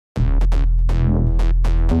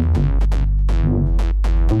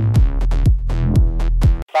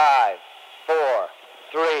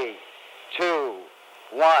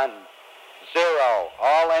0.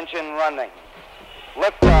 All engine running.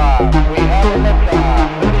 Liftoff. We have a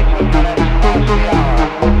liftoff. 52 minutes past the hour. Liftoff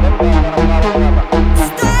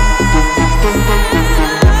on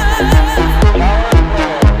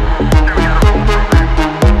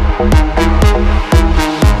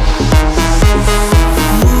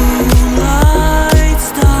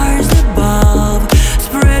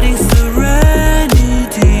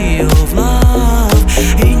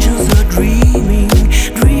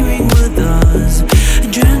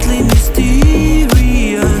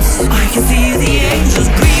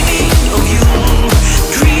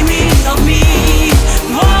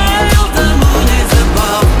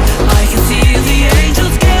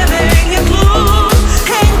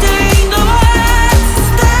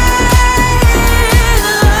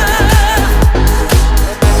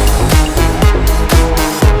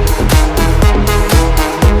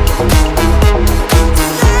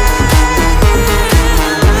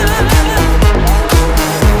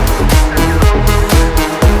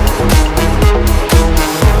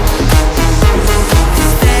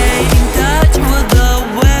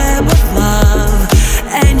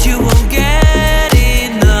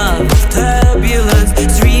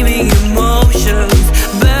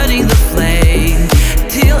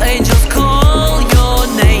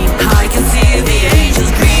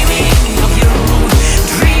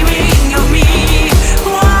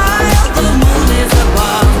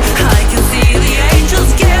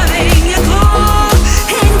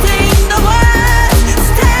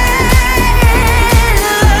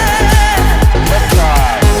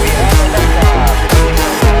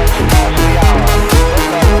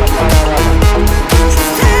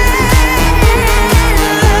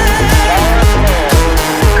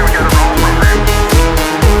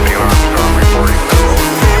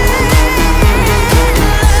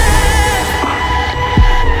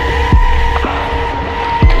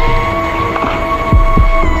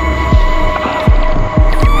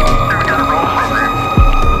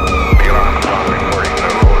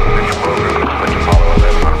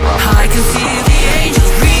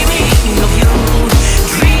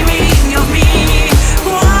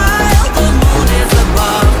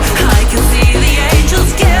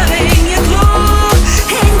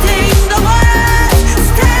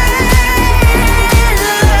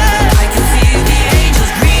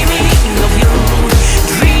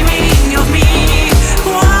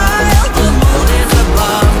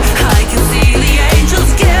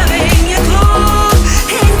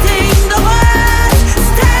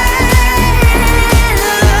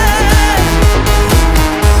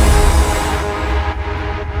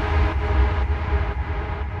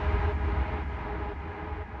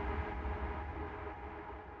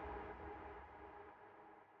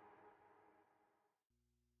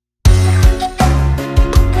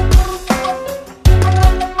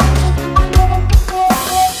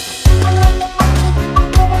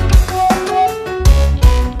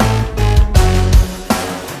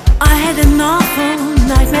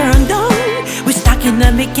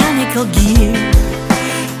mechanical gear.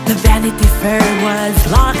 The Vanity Fair was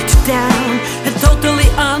locked down and totally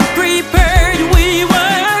unprepared. We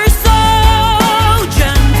were so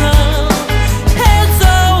gentle and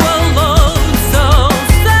so alone, so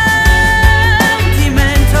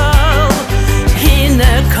sentimental in a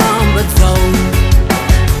combat zone.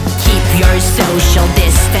 Keep your social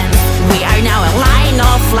distance. We are now a line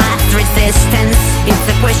of last resistance. It's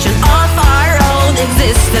a question of our own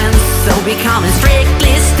existence, so we come and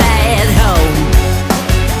strictly stay at home.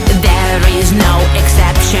 There is no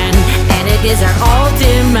exception, and it is our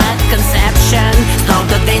ultimate conception. Stop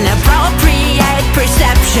the inappropriate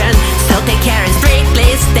perception, so take care and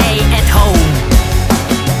strictly stay at home.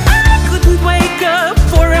 I couldn't wake up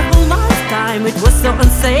for a whole lifetime. It was so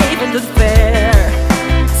unsafe and unfair.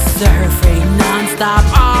 Surfing non-stop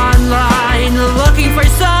online, looking for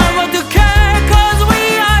someone to care, 'cause we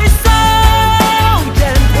are so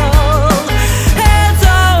gentle and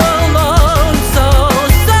so alone, so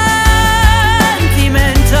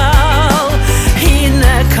sentimental in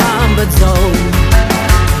a combat zone.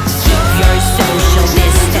 Keep your social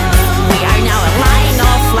distance. We are now a line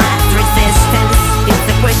of last resistance. It's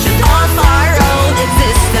a question of our own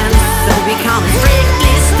existence, so we come and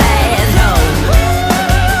strictly stay at home.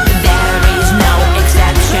 There is no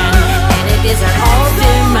exception, and it is our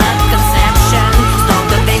ultimate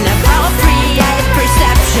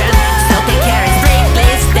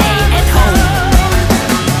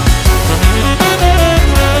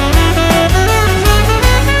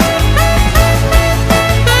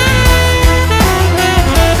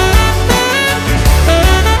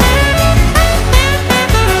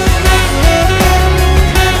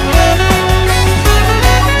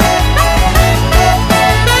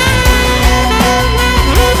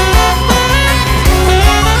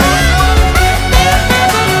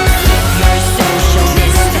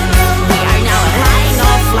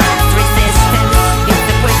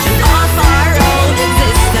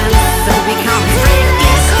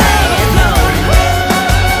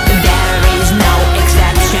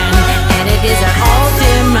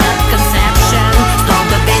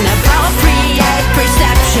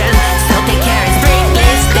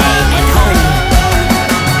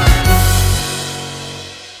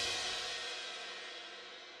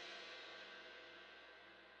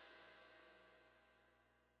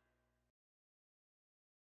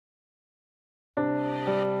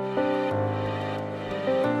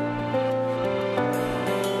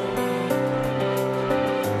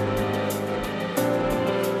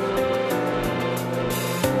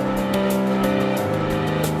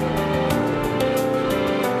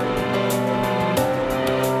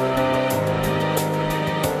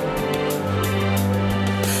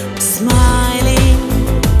smiling,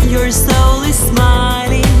 your soul is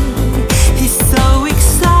smiling. He's so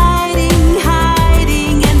exciting,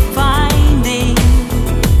 hiding and finding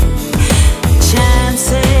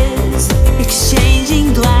chances,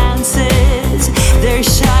 exchanging glances. They're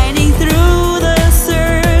shining through the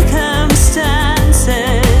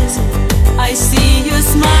circumstances. I see you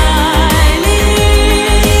smiling,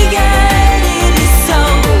 and it is so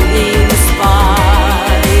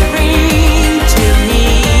inspiring to me.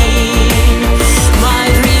 My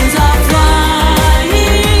dreams are flying,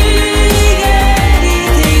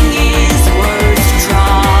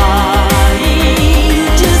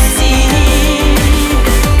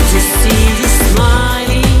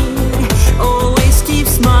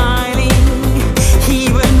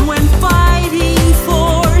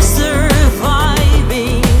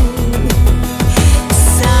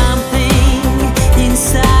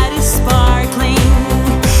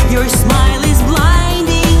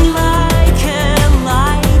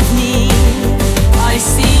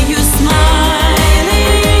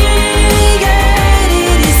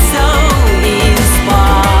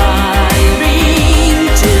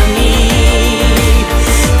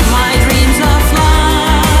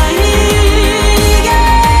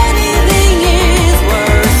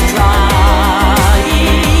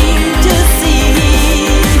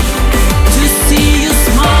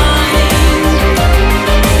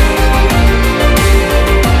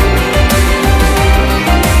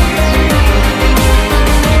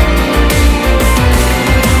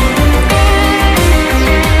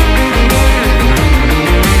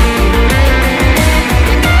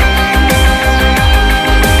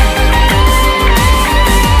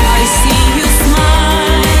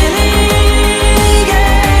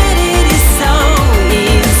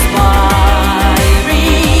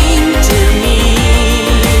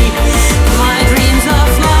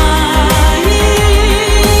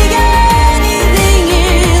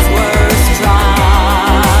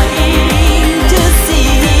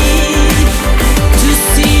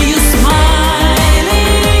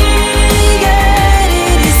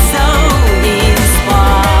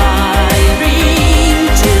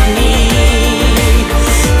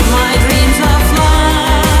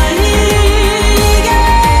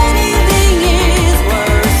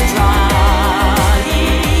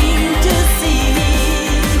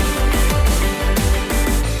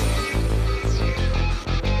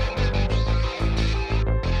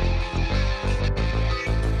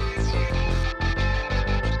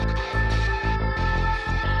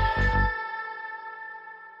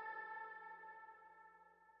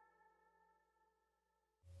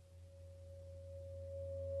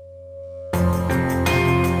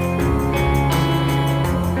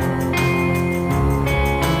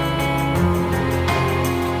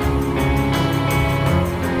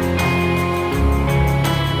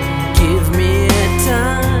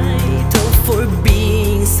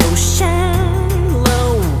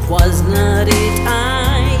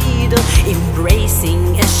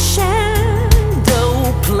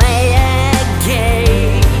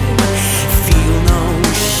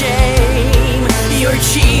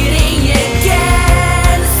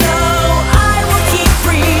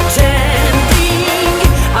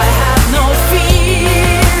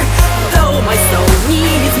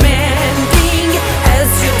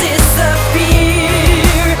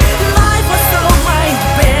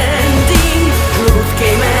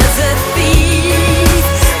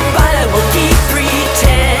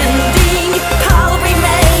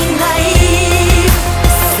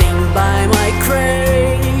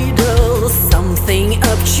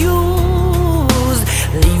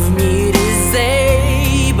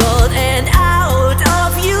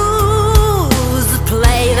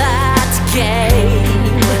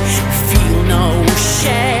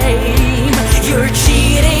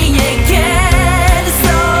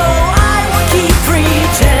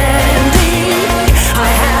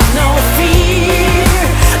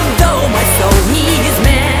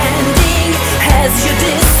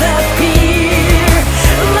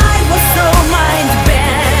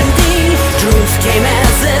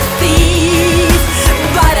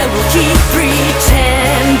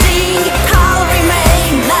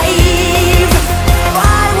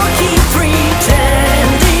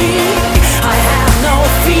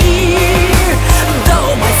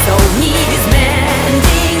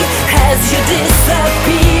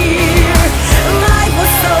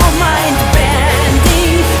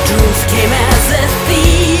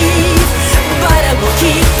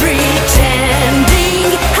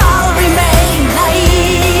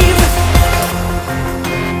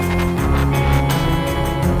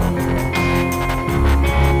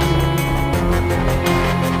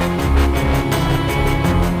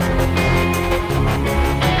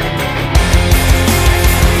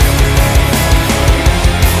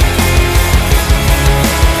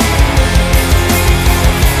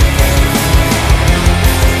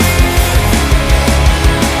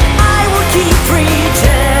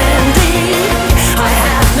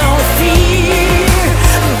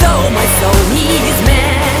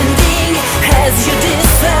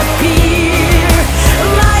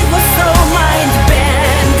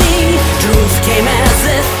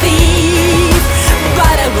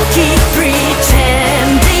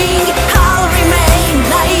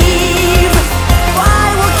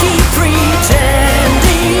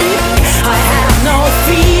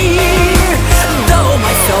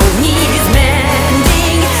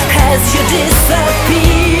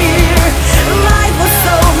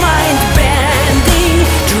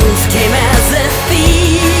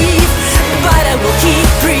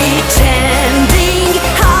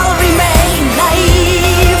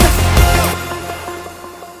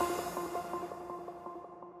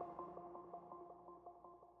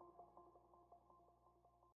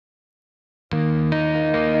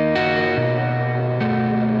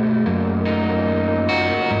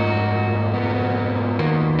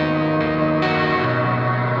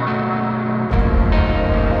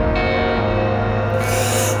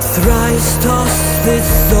 Thrice toss this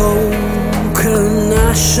soaken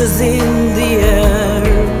ashes in the air.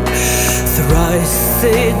 Thrice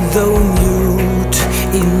sit though mute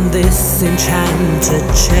in this enchanted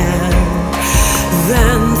chair.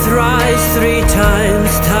 Then thrice 3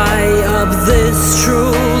 times tie up this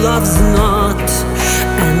true love's knot,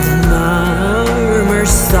 and murmur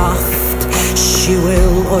soft, she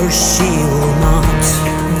will or she will not.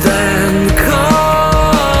 Then come,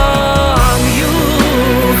 you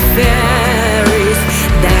fairies,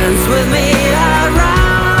 dance with me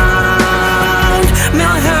around.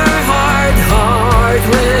 Melt her heart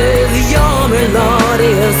with your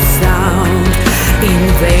melodious sound. In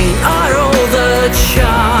vain are all the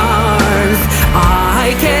charms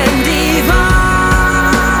I can devise.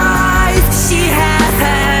 She has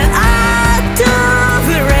an art to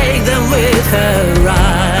break them with her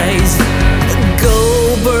eyes. Go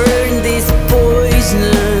burn these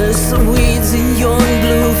poisonous weeds in yon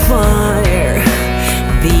blue fire,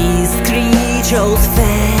 these creatures'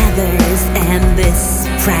 feathers and this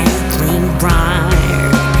prankling briar.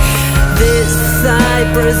 This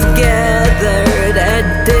cypress gathered at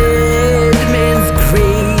dead men's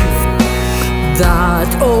grave, that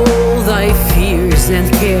all thy fears and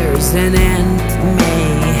cares an end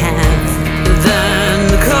may have. Then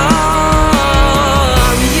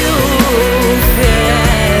come, you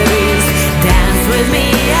fairies, dance with me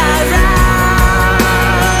around.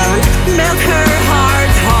 Melt her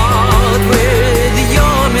heart with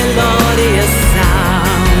your melodious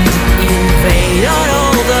sound. Invade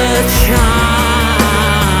all the charms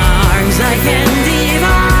I can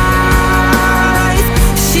devise.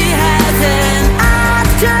 She has an art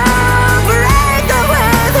to break them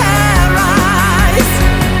with her eyes.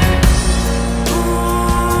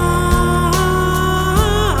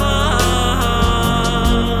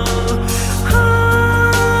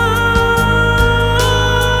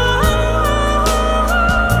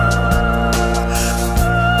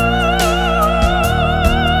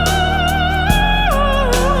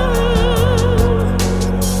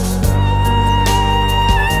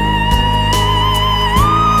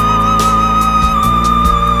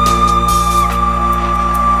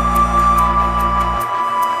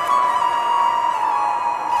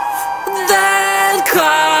 Then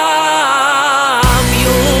come,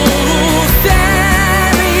 you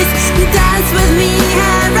fairies, dance with me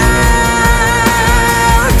around.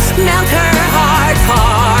 Melt her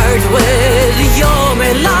heart with your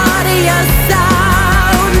melodious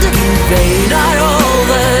sound. Invade are all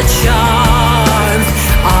the charms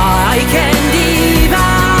I can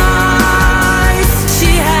devise.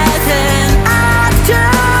 She has an art to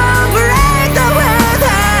break them with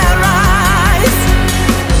her eyes.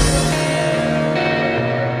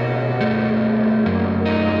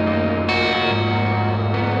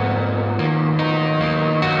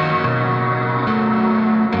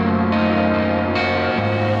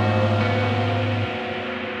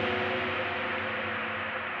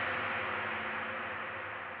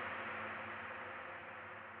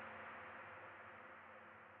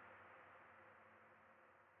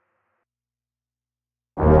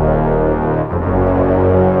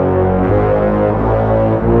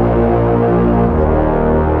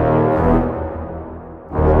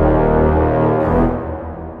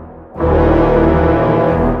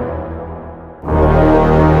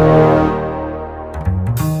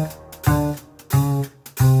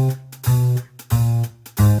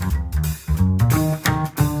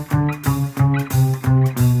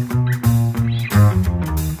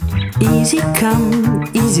 Easy come,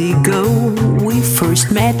 easy go. We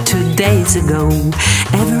first met 2 days ago.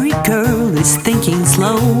 Every girl is thinking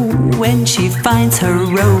slow when she finds her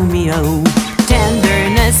Romeo.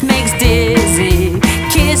 Tenderness makes dizzy,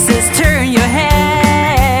 kisses turn your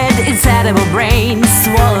head. Insatiable brain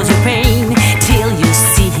swallows your pain till you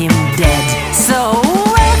see him dead. So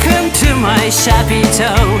welcome to my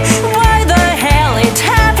Shapito. Why the hell it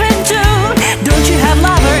happened to? Don't you have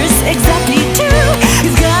lovers exactly two?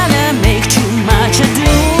 It's gonna make too much ado.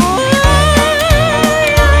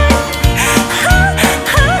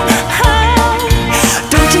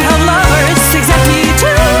 Don't you have lovers exactly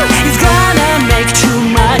two? It's gonna make too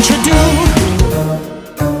much ado.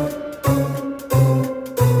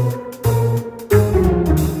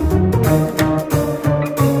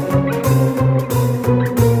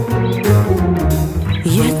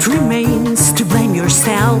 Yet remains to blame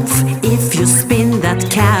yourself if you spin that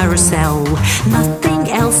carousel. Nothing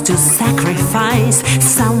else to sacrifice,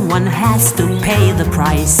 someone has to pay the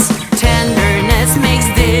price. Tenderness makes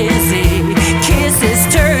dizzy, kisses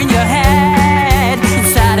turn your head.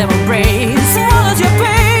 Inside of a brain swallows your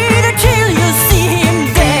pain until you see him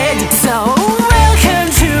dead. So welcome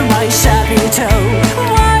to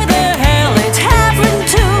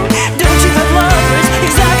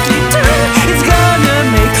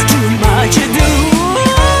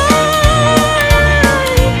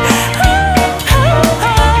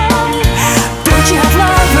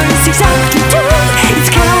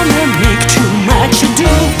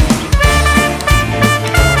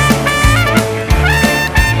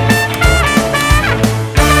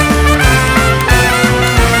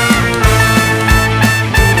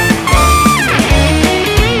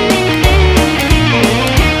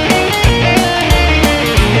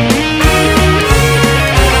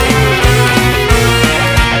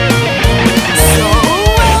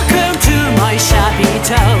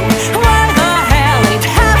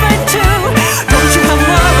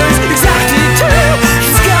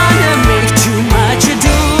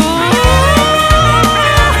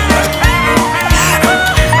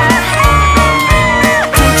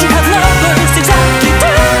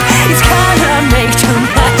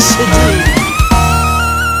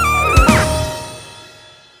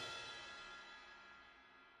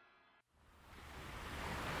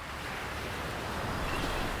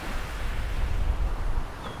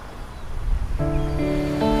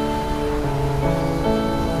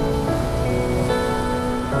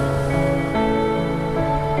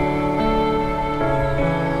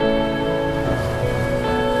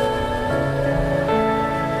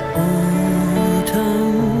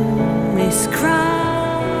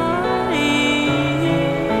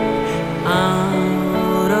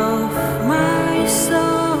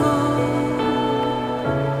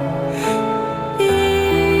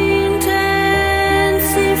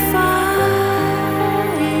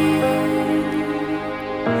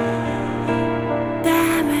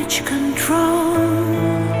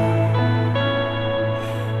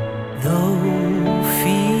Though